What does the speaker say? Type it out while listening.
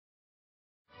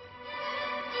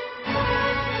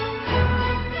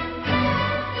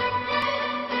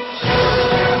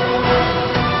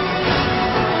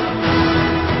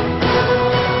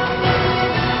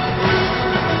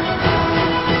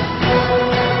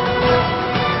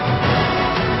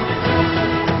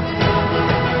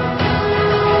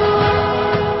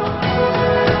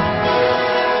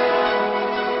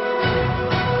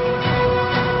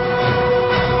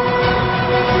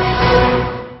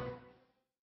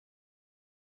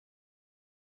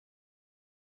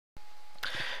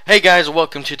Hey guys,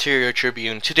 welcome to Tyria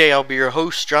Tribune. Today I'll be your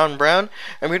host, John Brown,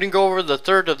 and we're going to go over the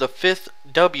third of the 5th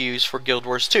W's for Guild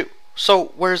Wars 2. So,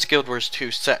 where's Guild Wars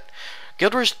 2 set?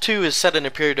 Guild Wars 2 is set in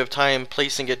a period of time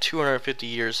placing it 250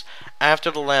 years after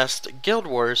the last Guild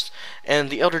Wars, and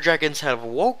the Elder Dragons have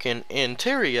awoken in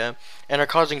Tyria and are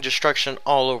causing destruction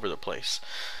all over the place.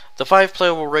 The 5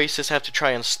 playable races have to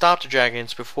try and stop the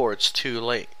dragons before it's too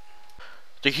late.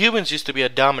 The humans used to be a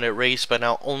dominant race, but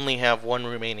now only have one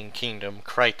remaining kingdom,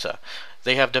 Kryta.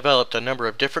 They have developed a number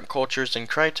of different cultures in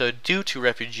Kryta due to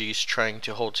refugees trying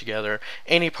to hold together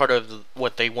any part of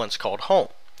what they once called home.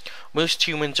 Most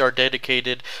humans are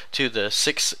dedicated to the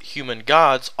 6 human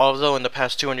gods, although in the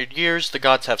past 200 years the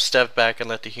gods have stepped back and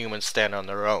let the humans stand on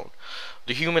their own.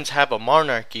 The humans have a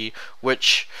monarchy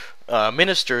which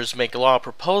ministers make law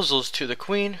proposals to the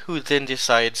queen, who then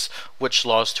decides which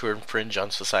laws to infringe on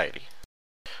society.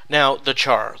 Now, the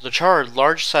Char. The Char are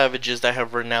large savages that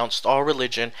have renounced all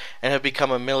religion and have become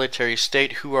a military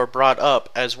state who are brought up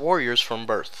as warriors from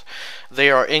birth. They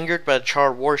are angered by the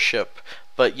Char worship,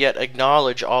 but yet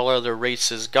acknowledge all other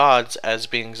races' gods as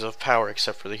beings of power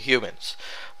except for the humans.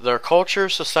 Their culture,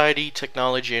 society,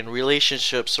 technology, and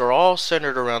relationships are all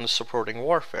centered around supporting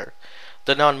warfare.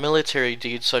 The non-military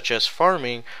deeds such as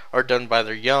farming are done by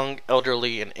their young,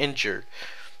 elderly, and injured.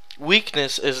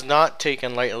 Weakness is not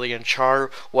taken lightly in Char,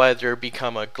 whether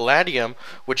become a gladium,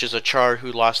 which is a Char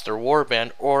who lost their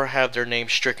warband, or have their name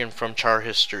stricken from Char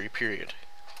history period.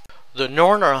 The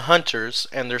Norn are hunters,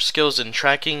 and their skills in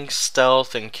tracking,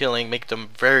 stealth, and killing make them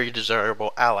very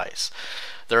desirable allies.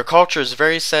 Their culture is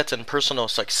very set in personal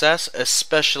success,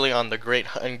 especially on the great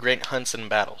hunts and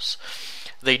battles.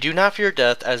 They do not fear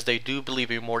death, as they do believe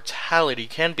immortality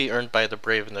can be earned by the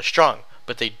brave and the strong,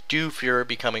 but they do fear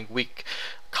becoming weak,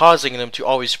 causing them to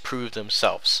always prove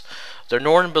themselves. The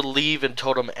Norn believe in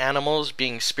totem animals,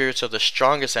 being spirits of the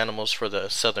strongest animals for the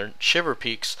southern Shiver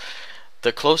Peaks.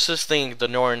 The closest thing the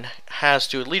Norn has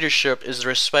to leadership is the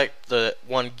respect that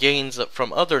one gains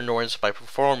from other Norns by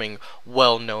performing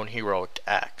well-known heroic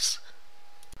acts.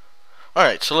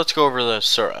 Alright, so let's go over the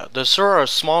Asura. The Asura are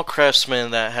small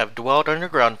craftsmen that have dwelled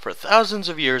underground for thousands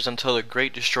of years until the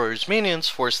Great Destroyer's minions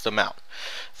forced them out.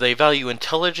 They value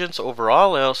intelligence over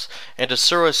all else, and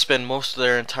Asura spend most of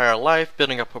their entire life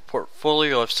building up a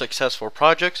portfolio of successful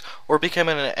projects or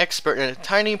becoming an expert in a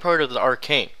tiny part of the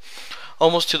arcane,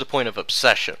 almost to the point of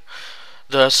obsession.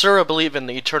 The Asura believe in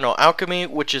the eternal alchemy,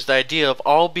 which is the idea of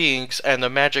all beings and the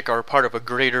magic are part of a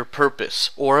greater purpose,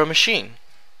 or a machine.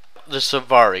 The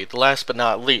Savari, the last but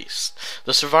not least.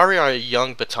 The Savari are a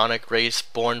young Botanic race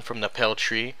born from the Pale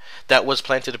Tree that was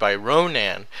planted by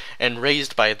Ronan and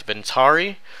raised by the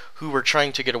Ventari, who were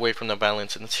trying to get away from the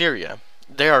violence in Syria.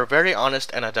 They are very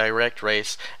honest and a direct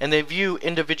race, and they view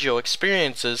individual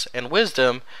experiences and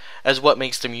wisdom as what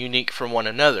makes them unique from one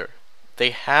another. They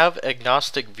have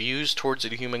agnostic views towards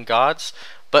the human gods,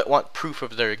 but want proof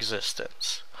of their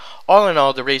existence. All in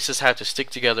all, the races have to stick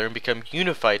together and become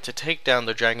unified to take down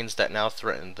the dragons that now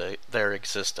threaten their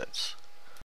existence.